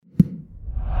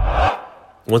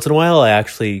Once in a while, I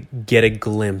actually get a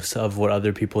glimpse of what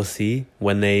other people see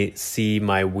when they see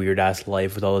my weird-ass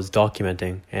life with all this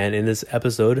documenting. And in this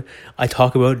episode, I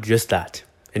talk about just that.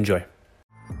 Enjoy.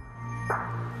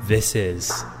 This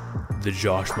is the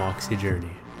Josh Moxie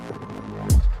Journey.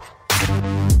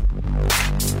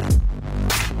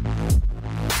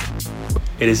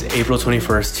 It is April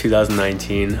 21st,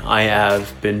 2019. I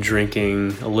have been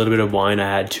drinking a little bit of wine. I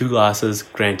had 2 glasses.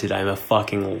 Granted, I'm a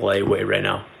fucking lightweight right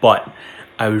now. But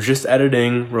I was just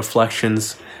editing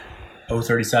Reflections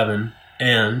 037,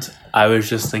 and I was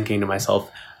just thinking to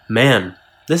myself, man,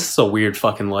 this is a weird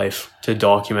fucking life to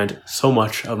document so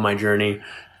much of my journey,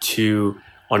 to,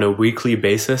 on a weekly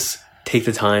basis, take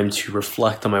the time to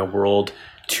reflect on my world,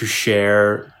 to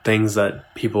share things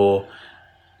that people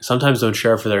sometimes don't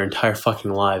share for their entire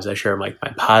fucking lives. I share my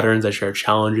patterns, I share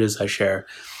challenges, I share,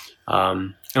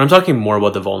 and I'm talking more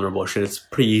about the vulnerable shit. It's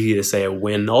pretty easy to say a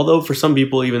win, although for some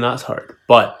people even that's hard.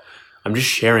 But I'm just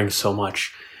sharing so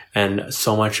much, and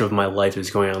so much of my life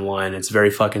is going online. It's very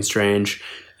fucking strange,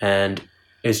 and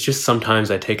it's just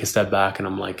sometimes I take a step back and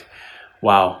I'm like,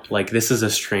 wow, like this is a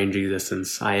strange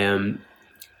existence. I am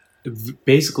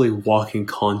basically walking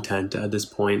content at this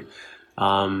point.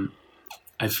 I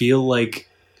feel like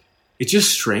it's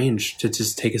just strange to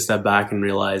just take a step back and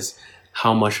realize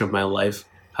how much of my life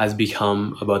has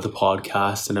become about the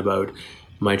podcast and about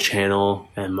my channel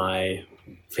and my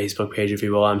Facebook page, if you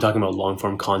will. I'm talking about long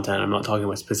form content. I'm not talking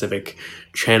about specific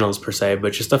channels per se,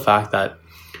 but just the fact that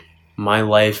my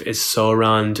life is so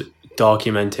around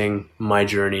documenting my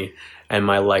journey and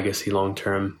my legacy long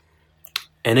term.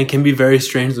 And it can be very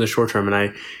strange in the short term.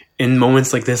 And in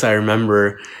moments like this, I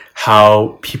remember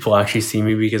how people actually see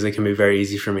me, because it can be very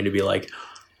easy for me to be like,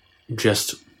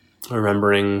 just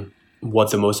remembering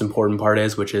what the most important part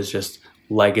is, which is just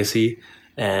legacy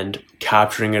and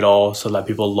capturing it all so that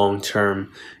people long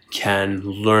term can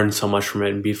learn so much from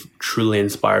it and be truly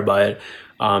inspired by it,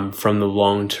 from the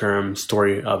long term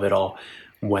story of it all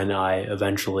when I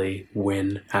eventually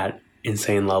win at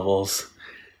insane levels.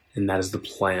 And that is the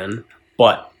plan.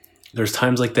 But there's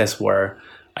times like this where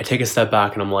I take a step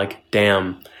back and I'm like,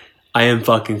 damn, I am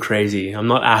fucking crazy. I'm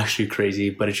not actually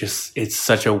crazy, but it's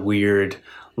such a weird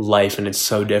life, and it's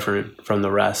so different from the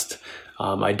rest.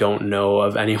 I don't know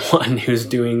of anyone who's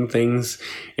doing things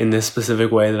in this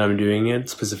specific way that I'm doing it,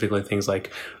 specifically things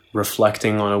like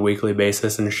reflecting on a weekly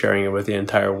basis and sharing it with the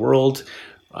entire world.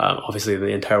 Obviously, the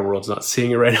entire world's not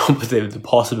seeing it right now, but they have the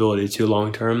possibility to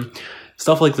long term.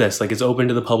 Stuff like this, like it's open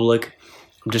to the public.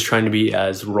 I'm just trying to be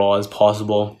as raw as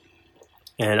possible.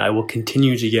 And I will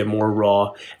continue to get more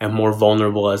raw and more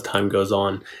vulnerable as time goes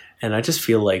on. And I just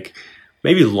feel like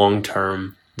maybe long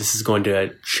term, this is going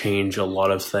to change a lot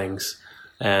of things.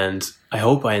 And I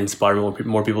hope I inspire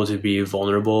more people to be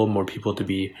vulnerable, more people to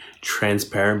be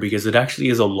transparent, because it actually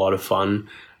is a lot of fun.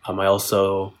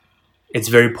 It's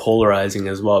very polarizing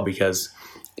as well, because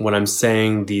when I'm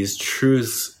saying these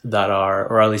truths that are,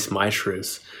 or at least my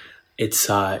truths,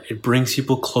 it brings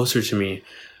people closer to me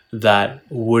that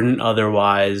wouldn't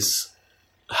otherwise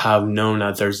have known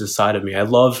that there's this side of me. I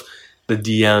love the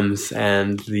DMs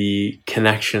and the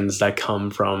connections that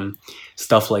come from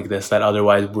stuff like this that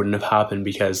otherwise wouldn't have happened,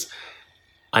 because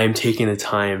I'm taking the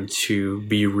time to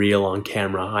be real on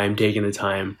camera. I'm taking the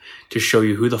time to show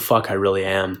you who the fuck I really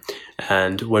am.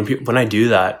 And when I do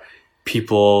that,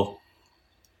 people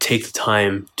take the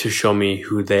time to show me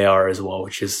who they are as well,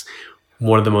 which is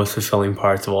one of the most fulfilling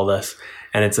parts of all this.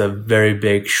 And it's a very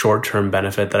big short-term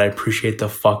benefit that I appreciate the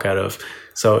fuck out of.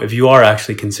 So if you are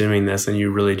actually consuming this and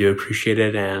you really do appreciate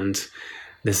it, and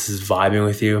this is vibing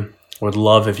with you, I would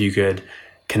love if you could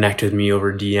connect with me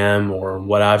over DM or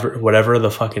whatever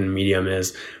the fucking medium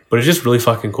is. But it's just really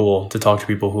fucking cool to talk to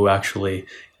people who actually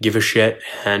give a shit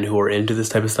and who are into this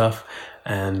type of stuff.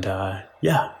 And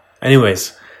yeah,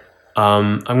 anyways,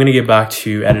 I'm going to get back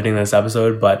to editing this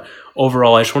episode, but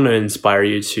overall, I just want to inspire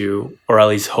you to, or at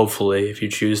least hopefully, if you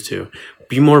choose to,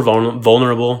 be more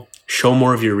vulnerable, show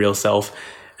more of your real self,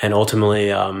 and ultimately,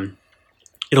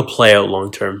 it'll play out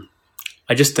long term.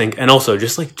 I just think, and also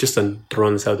just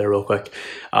throwing this out there real quick,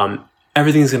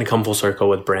 everything's going to come full circle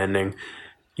with branding.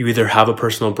 You either have a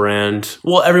personal brand,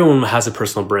 well, everyone has a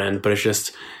personal brand, but it's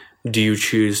just, do you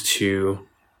choose to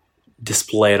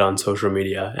display it on social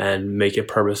media and make it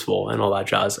purposeful and all that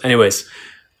jazz? Anyways,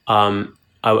 I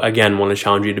again want to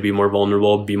challenge you to be more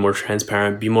vulnerable, be more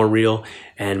transparent, be more real,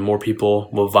 and more people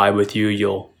will vibe with you.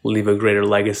 You'll leave a greater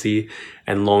legacy,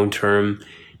 and long term,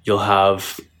 you'll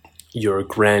have your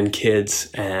grandkids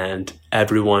and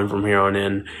everyone from here on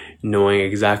in knowing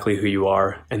exactly who you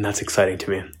are, and that's exciting to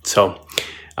me. So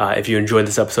if you enjoyed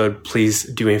this episode, please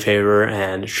do me a favor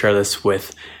and share this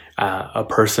with a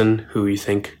person who you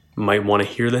think might want to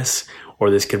hear this or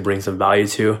this could bring some value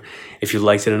to. If you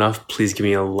liked it enough, please give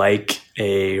me a like,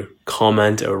 a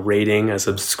comment, a rating, a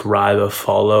subscribe, a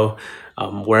follow,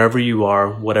 wherever you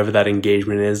are, whatever that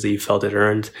engagement is that you felt it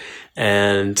earned.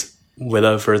 And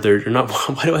without further ado,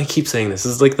 why do I keep saying this?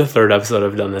 This is like the third episode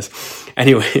I've done this.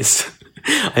 Anyways,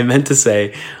 I meant to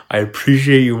say I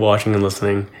appreciate you watching and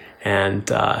listening. And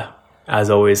as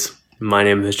always, my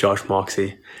name is Josh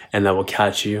Moxie, and I will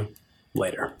catch you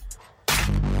later.